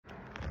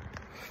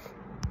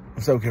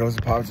What's up, kiddos? It's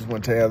Pops. Just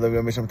want to tell you I love you.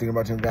 I miss you. I'm thinking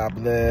about you. God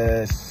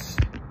bless.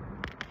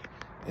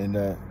 And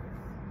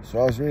so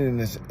I was reading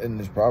this in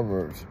this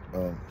Proverbs.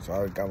 So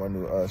I got my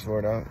new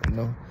sword out, you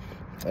know.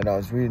 And I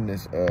was reading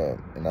this,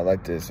 and I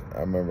like this.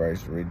 I remember I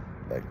used to read,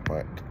 like,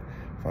 find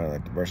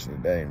like the verse of the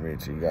day and read it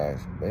to you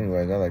guys. But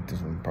anyways, I like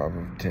this one.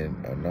 Proverbs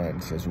 10:9.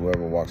 It says,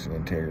 "Whoever walks in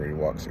integrity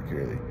walks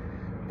securely,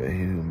 but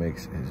he who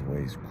makes his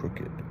ways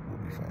crooked will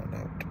be found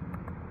out."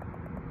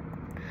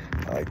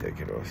 I like that,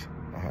 kiddos.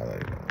 I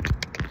highlighted that one.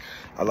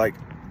 I like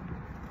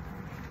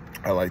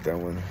that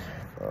one.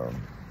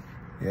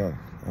 Yeah,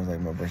 that was like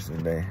my verse of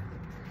the day.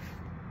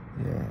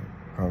 Yeah,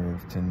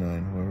 Proverbs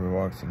 10:9. Whoever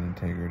walks in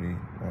integrity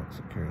walks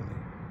securely,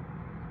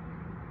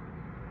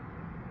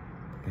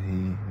 but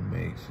he who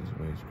makes his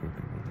ways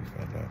crooked will be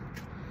found out.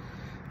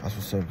 That's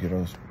what's up,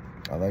 kiddos.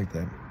 I like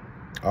that.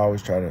 I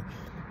always try to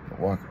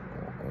walk,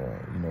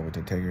 you know, with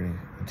integrity.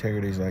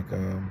 Integrity is like,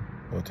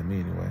 well, to me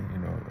anyway, you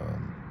know,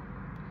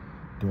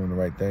 doing the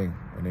right thing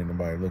when ain't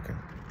nobody looking,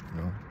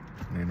 you know,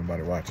 when ain't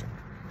nobody watching,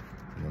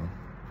 you know,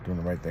 doing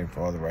the right thing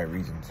for all the right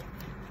reasons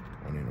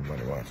when ain't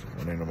nobody watching,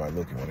 when ain't nobody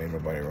looking, when ain't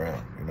nobody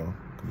around, you know.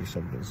 Could be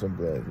something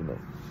simple as, you know,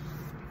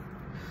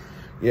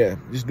 yeah,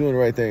 just doing the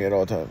right thing at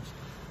all times.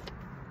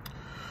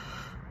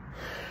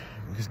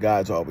 Because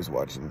God's always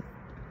watching.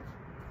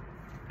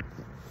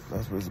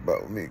 That's what it's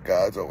about with me.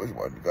 God's always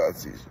watching. God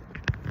sees you.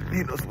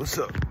 He knows what's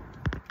up.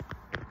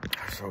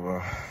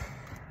 So,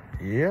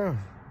 yeah.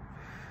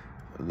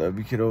 I love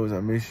you, kiddos.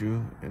 I miss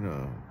you. And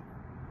I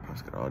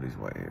just got all these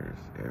white hairs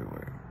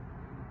everywhere.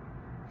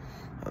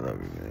 I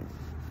love you, man.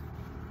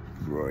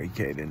 Roy,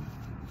 Caden.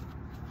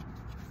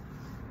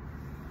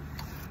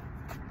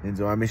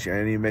 Enzo, I miss you. I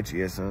ain't even met you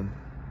yet, son.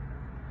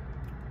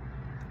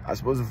 I was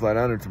supposed to fly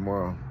down there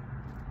tomorrow.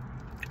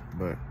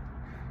 But,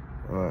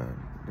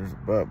 there's a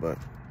but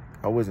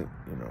I wasn't,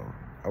 you know,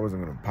 I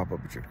wasn't going to pop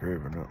up at your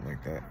crib or nothing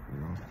like that, you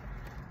know.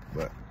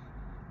 But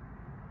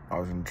I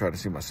was going to try to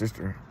see my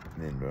sister.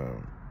 And,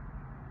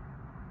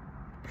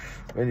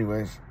 but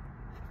anyways,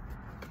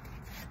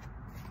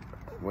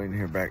 waiting to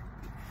hear back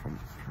from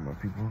my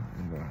people.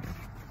 And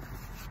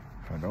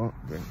if I don't,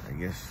 then I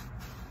guess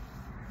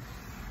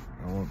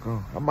I won't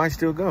go. I might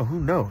still go. Who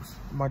knows?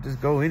 I might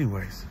just go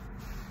anyways.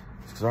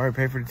 Because I already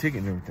paid for the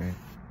ticket and everything.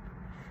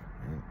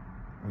 And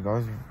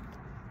regardless of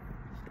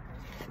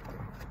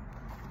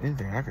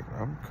anything,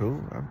 I'm cool.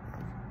 I've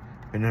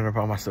been there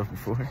by myself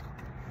before.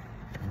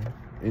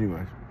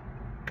 Anyways,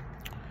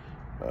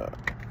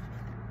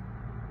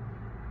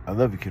 I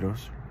love you,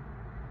 kiddos.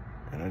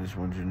 And I just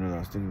wanted you to know that I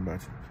was thinking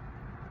about you.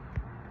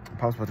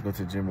 Pop's about to go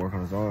to the gym, work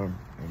on his arm,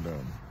 and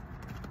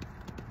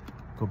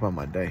go about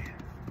my day.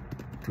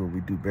 Do what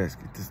we do best.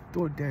 Get this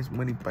DoorDash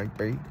money back,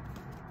 babe.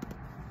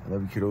 I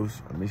love you,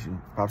 kiddos. I miss you.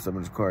 Pop's up in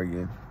his car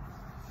again.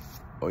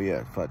 Oh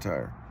yeah, flat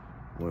tire.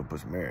 I want to put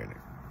some air in it.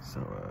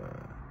 So,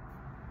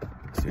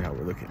 see how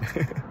we're looking.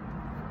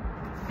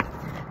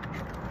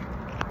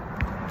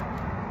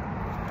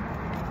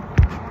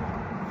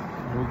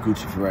 We're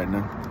Gucci for right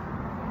now.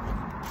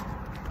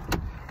 I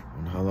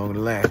don't know how long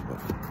it'll last, but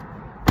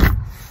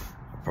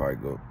I'll probably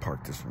go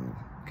park this one,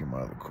 get my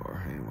other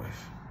car.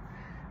 Anyways,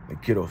 hey,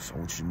 kiddos, I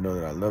want you to know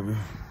that I love you.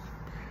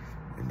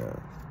 And I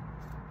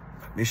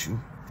miss you.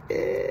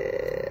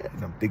 Yeah.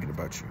 And I'm thinking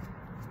about you.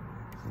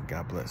 And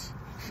God bless.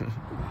 Look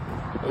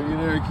at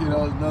there,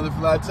 kiddos. Another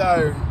flat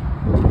tire.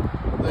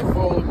 They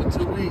fold them in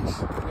 2 weeks.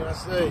 What can I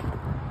say?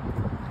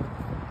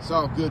 It's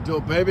all good though,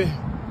 baby.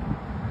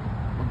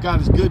 But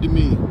God is good to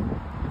me.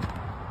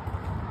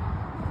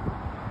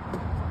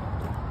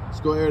 Let's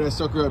go air that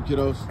sucker up,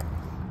 kiddos.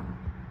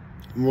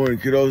 Good morning,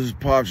 kiddos. It's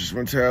Pops. Just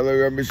want to tell you I love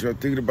you. I miss you. I'm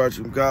thinking about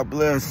you. God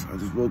bless. I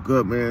just woke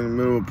up, man, in the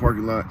middle of a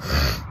parking lot.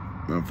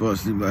 I fell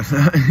asleep last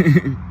night.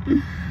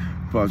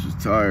 Pops was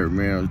tired,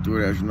 man. I was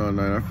DoorDashing all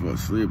night. I fell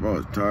asleep. I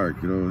was tired,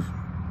 kiddos.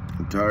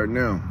 I'm tired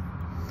now.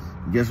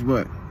 And guess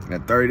what? I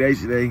got 30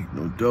 days today.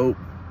 No dope,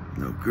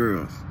 no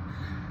girls.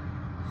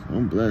 So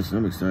I'm blessed.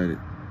 I'm excited.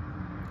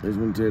 I just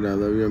want to tell you that I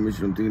love you. I miss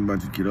you. I'm thinking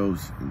about you,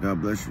 kiddos. And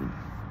God bless you.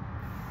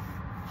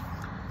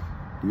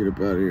 Get up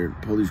out of here.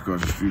 Police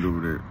across the street over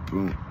there.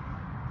 Boom.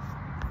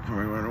 All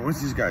right,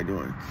 what's this guy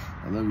doing?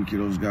 I love you,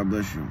 kiddos. God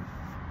bless you.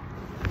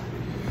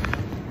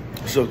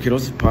 So,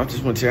 kiddos, it's Pops.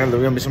 Just want to tell you I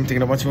love you. I'm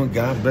thinking about you and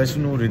God bless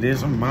you. You know what it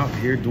is. I'm out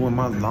here doing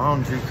my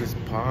laundry because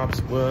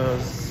Pops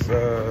was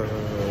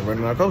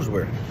running out of clothes to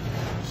wear.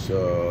 So,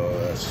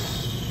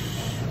 that's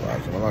why I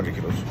do my laundry,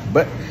 kiddos.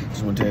 But,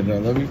 just want to tell you that I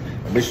love you.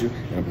 I miss you.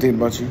 And I'm thinking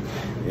about you.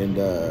 And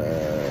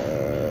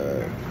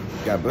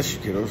God bless you,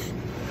 kiddos.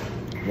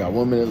 We got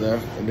 1 minute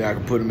left. And then I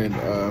can put them in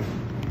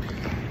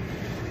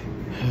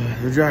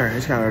the dryer.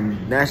 It's kind of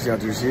nasty out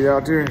there. See it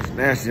out there? It's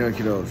nasty, huh,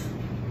 kiddos?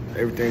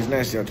 Everything's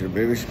nasty out there,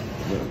 baby.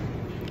 But,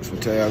 just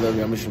want to tell you I love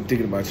you. I miss you. I'm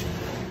thinking about you.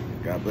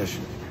 God bless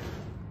you.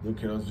 Look,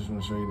 kiddos, just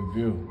want to show you the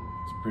view.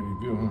 It's a pretty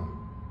view, huh?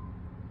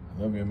 I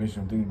love you. I miss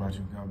you. I'm thinking about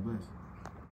you. God bless.